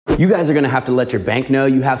You guys are gonna have to let your bank know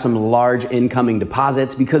you have some large incoming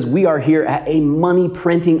deposits because we are here at a money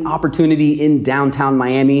printing opportunity in downtown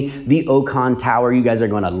Miami, the Okan Tower. You guys are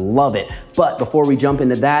gonna love it. But before we jump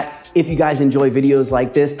into that, if you guys enjoy videos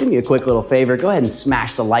like this, do me a quick little favor. Go ahead and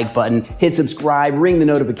smash the like button, hit subscribe, ring the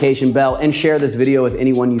notification bell, and share this video with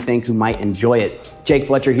anyone you think who might enjoy it. Jake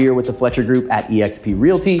Fletcher here with the Fletcher Group at eXp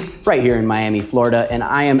Realty right here in Miami, Florida, and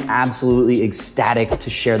I am absolutely ecstatic to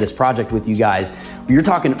share this project with you guys. You're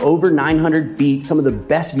talking over 900 feet, some of the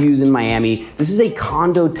best views in Miami. This is a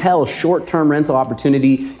Condo-Hotel short-term rental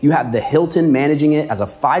opportunity. You have the Hilton managing it as a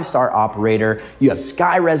 5-star operator. You have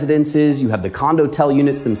Sky Residences. You have the Condo-Hotel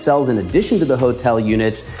units themselves in addition to the hotel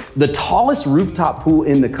units. The tallest rooftop pool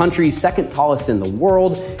in the country, second tallest in the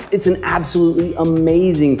world. It's an absolutely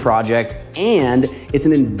amazing project, and it's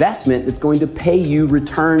an investment that's going to pay you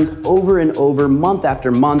returns over and over, month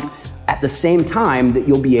after month, at the same time that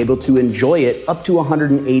you'll be able to enjoy it up to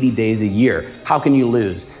 180 days a year. How can you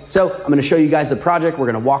lose? So I'm gonna show you guys the project. We're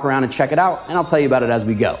gonna walk around and check it out, and I'll tell you about it as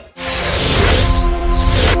we go.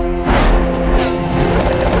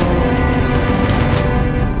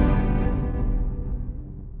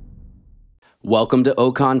 Welcome to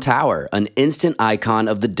Okan Tower, an instant icon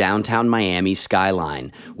of the downtown Miami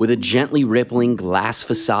skyline. With a gently rippling glass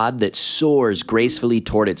facade that soars gracefully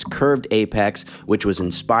toward its curved apex, which was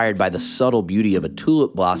inspired by the subtle beauty of a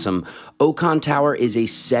tulip blossom, Okan Tower is a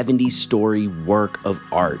 70-story work of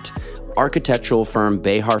art. Architectural firm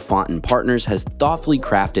Behar Fontaine Partners has thoughtfully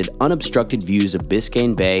crafted unobstructed views of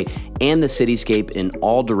Biscayne Bay and the cityscape in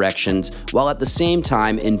all directions, while at the same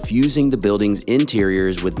time infusing the building's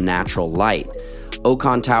interiors with natural light.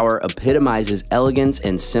 Okan Tower epitomizes elegance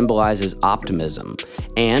and symbolizes optimism.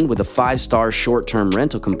 And with a 5-star short-term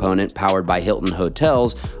rental component powered by Hilton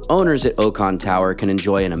Hotels, owners at Okan Tower can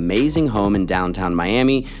enjoy an amazing home in downtown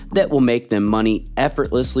Miami that will make them money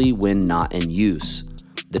effortlessly when not in use.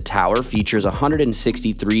 The tower features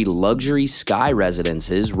 163 luxury Sky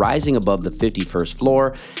Residences rising above the 51st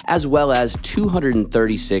floor, as well as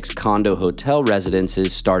 236 Condo-Hotel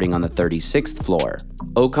Residences starting on the 36th floor.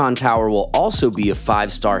 Okan Tower will also be a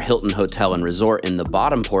 5-star Hilton Hotel and Resort in the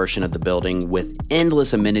bottom portion of the building with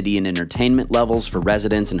endless amenity and entertainment levels for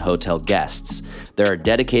residents and hotel guests. There are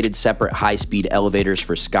dedicated separate high-speed elevators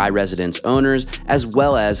for Sky Residence owners as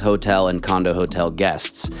well as hotel and condo-hotel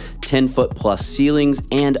guests. 10-foot plus ceilings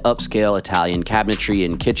and upscale Italian cabinetry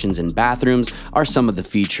in kitchens and bathrooms are some of the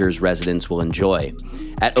features residents will enjoy.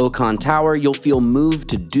 At Okan Tower, you'll feel moved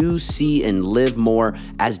to do, see, and live more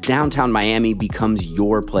as downtown Miami becomes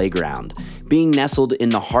your playground. Being nestled in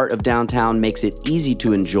the heart of downtown makes it easy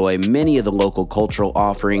to enjoy many of the local cultural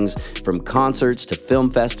offerings, from concerts to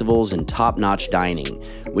film festivals and top-notch dining.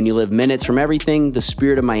 When you live minutes from everything, the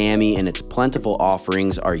spirit of Miami and its plentiful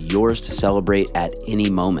offerings are yours to celebrate at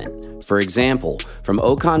any moment. For example, from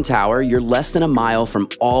Okan Tower, you're less than a mile from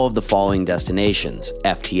all of the following destinations: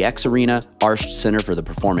 FTX Arena, Arch Center for the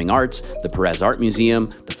Performing Arts, the Perez Art Museum,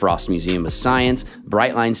 the Frost Museum of Science,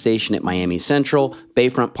 Brightline Station at Miami Central,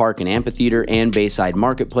 Bayfront Park and Amphitheater, and Bayside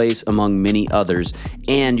Marketplace, among many others.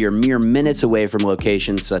 And you're mere minutes away from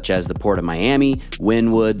locations such as the Port of Miami,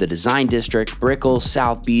 Wynwood, the Design District, Brickell,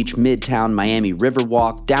 South Beach, Midtown, Miami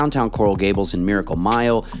Riverwalk, downtown Coral Gables and Miracle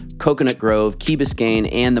Mile, Coconut Grove, Key Biscayne,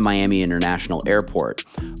 and the Miami International Airport.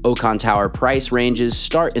 Okan Tower price ranges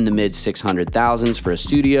start in the mid $600,000s for a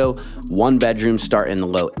studio, 1-bedrooms start in the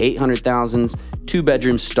low $800,000s,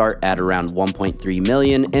 2-bedrooms start at around $1.3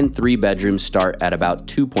 million, and 3-bedrooms start at about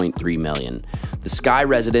 $2.3 million. The Sky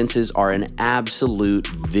Residences are an absolute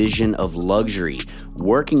vision of luxury,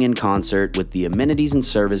 working in concert with the amenities and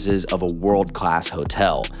services of a world-class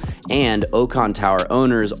hotel. And Okan Tower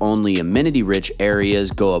owners' only amenity-rich areas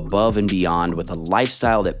go above and beyond with a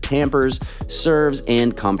lifestyle that pampers, serves,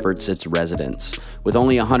 and comforts its residents. With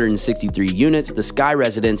only 163 units, the Sky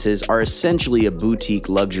Residences are essentially a boutique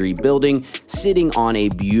luxury building sitting on a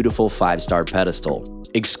beautiful 5-star pedestal.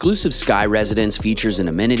 Exclusive Sky Residence features and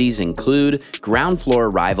amenities include ground floor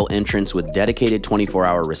arrival entrance with dedicated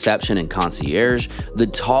 24-hour reception and concierge, the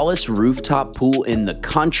tallest rooftop pool in the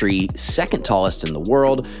country, second tallest in the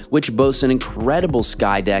world, which boasts an incredible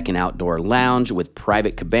sky deck and outdoor lounge with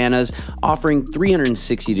private cabanas offering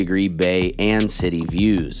 360-degree bay and city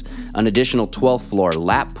views, an additional 12th floor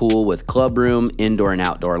lap pool with club room, indoor and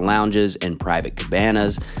outdoor lounges, and private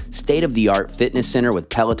cabanas, state-of-the-art fitness center with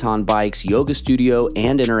Peloton bikes, yoga studio,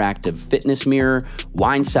 and interactive fitness mirror,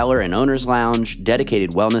 wine cellar and owner's lounge,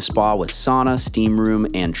 dedicated wellness spa with sauna, steam room,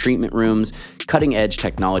 and treatment rooms, cutting-edge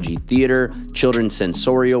technology theater, children's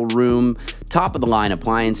sensorial room, top-of-the-line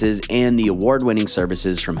appliances, and the award-winning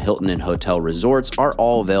services from Hilton Hotels Resorts are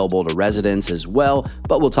all available to residents as well,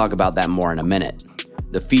 but we'll talk about that more in a minute.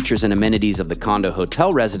 The features and amenities of the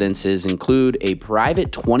Condo-Hotel Residences include a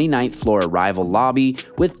private 29th floor arrival lobby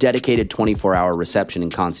with dedicated 24-hour reception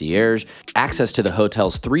and concierge, access to the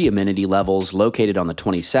hotel's 3 amenity levels located on the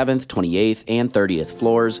 27th, 28th, and 30th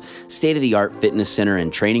floors, state-of-the-art fitness center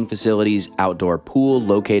and training facilities, outdoor pool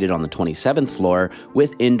located on the 27th floor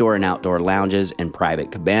with indoor and outdoor lounges and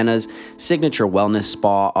private cabanas, signature wellness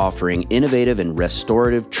spa offering innovative and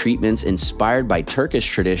restorative treatments inspired by Turkish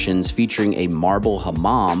traditions featuring a marble hammam,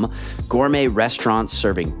 gourmet restaurants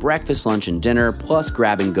serving breakfast, lunch, and dinner, plus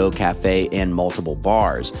grab-and-go cafe and multiple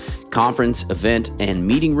bars. Conference, event, and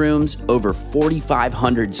meeting rooms. Over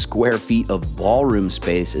 4,500 square feet of ballroom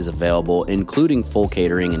space is available, including full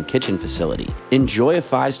catering and kitchen facility. Enjoy a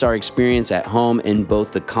 5-star experience at home in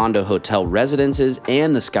both the Condo-Hotel Residences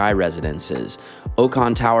and the Sky Residences.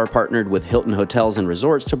 Okan Tower partnered with Hilton Hotels and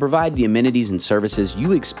Resorts to provide the amenities and services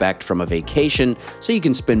you expect from a vacation so you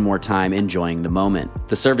can spend more time enjoying the moment.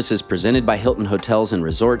 The services presented by Hilton Hotels and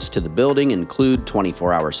Resorts to the building include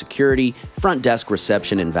 24-hour security, front desk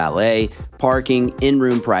reception and valet, parking,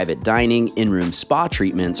 in-room private dining, in-room spa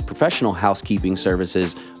treatments, professional housekeeping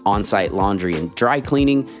services, on-site laundry and dry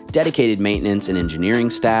cleaning, dedicated maintenance and engineering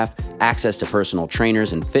staff, access to personal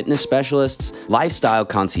trainers and fitness specialists, lifestyle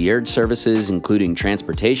concierge services including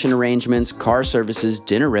transportation arrangements, car services,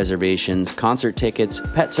 dinner reservations, concert tickets,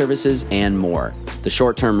 pet services, and more. The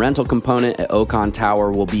short-term rental component at Okan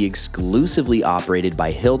Tower will be exclusively operated by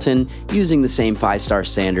Hilton using the same 5-star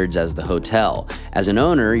standards as the hotel. As an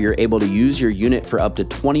owner, you're able to use your unit for up to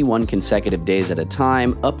 21 consecutive days at a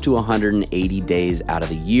time, up to 180 days out of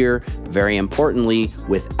the year, very importantly,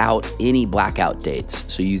 without any blackout dates,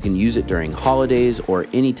 so you can use it during holidays or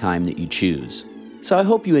any time that you choose. So I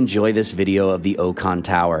hope you enjoy this video of the Okan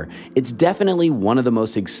Tower. It's definitely one of the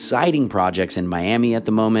most exciting projects in Miami at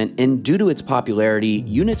the moment, and due to its popularity,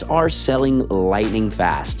 units are selling lightning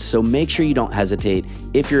fast, so make sure you don't hesitate.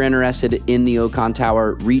 If you're interested in the Okan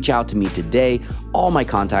Tower, reach out to me today. All my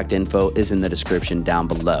contact info is in the description down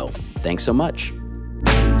below. Thanks so much.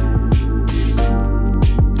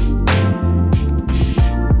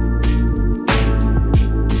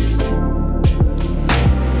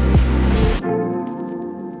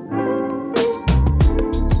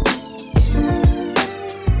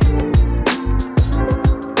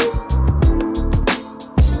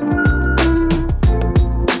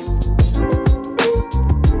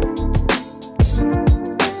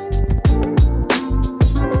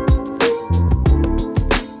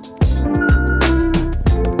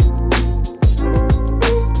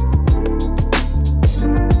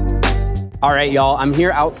 All right, y'all, I'm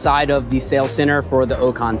here outside of the sales center for the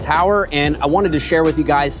Okan Tower, and I wanted to share with you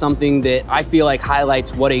guys something that I feel like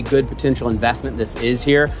highlights what a good potential investment this is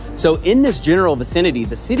here. So in this general vicinity,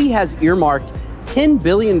 the city has earmarked $10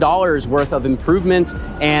 billion worth of improvements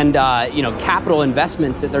and capital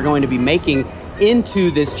investments that they're going to be making into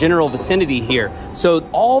this general vicinity here. So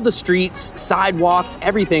all the streets, sidewalks,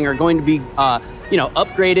 everything are going to be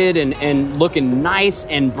upgraded and looking nice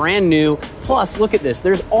and brand new. Plus, look at this.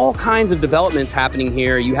 There's all kinds of developments happening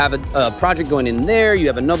here. You have a project going in there. You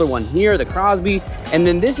have another one here, the Crosby. And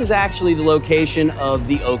then this is actually the location of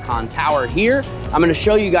the Okan Tower here. I'm going to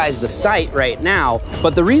show you guys the site right now.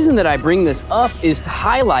 But the reason that I bring this up is to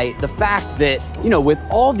highlight the fact that, with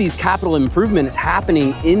all these capital improvements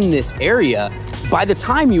happening in this area, by the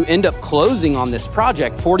time you end up closing on this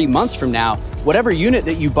project 40 months from now, whatever unit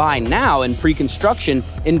that you buy now in pre-construction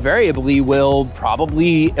invariably will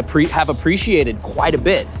probably have appreciated quite a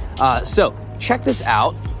bit. So check this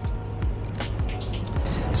out.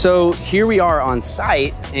 So here we are on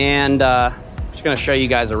site, and I'm just gonna show you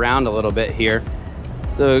guys around a little bit here.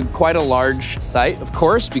 It's quite a large site, of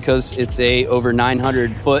course, because it's a over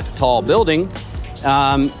 900 foot tall building,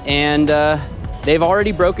 and they've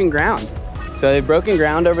already broken ground. So they've broken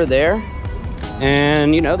ground over there,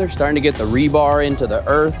 and they're starting to get the rebar into the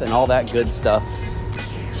earth and all that good stuff.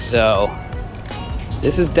 So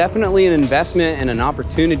this is definitely an investment and an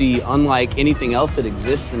opportunity unlike anything else that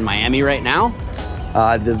exists in Miami right now.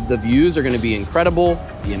 The views are going to be incredible,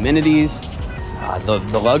 the amenities,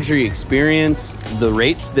 the luxury experience, the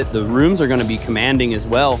rates that the rooms are going to be commanding as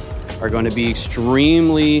well are going to be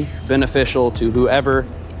extremely beneficial to whoever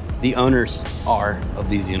the owners are of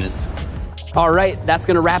these units. All right, that's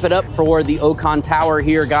gonna wrap it up for the Okan Tower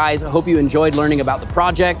here, guys. I hope you enjoyed learning about the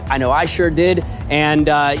project. I know I sure did. And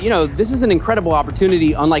you know, this is an incredible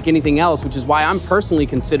opportunity unlike anything else, which is why I'm personally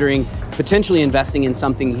considering potentially investing in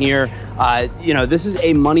something here. You know, this is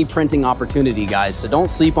a money printing opportunity, guys, so don't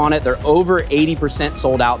sleep on it. They're over 80%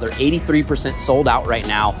 sold out. They're 83% sold out right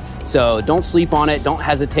now. So don't sleep on it, don't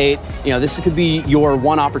hesitate. You know, this could be your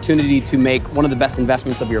one opportunity to make one of the best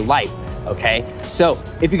investments of your life. Okay, so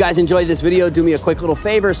if you guys enjoyed this video, do me a quick little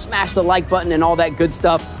favor, smash the like button and all that good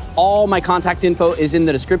stuff. All my contact info is in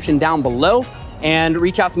the description down below, and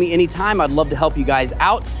reach out to me anytime. I'd love to help you guys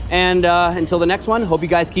out. And until the next one, hope you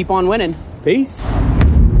guys keep on winning. Peace.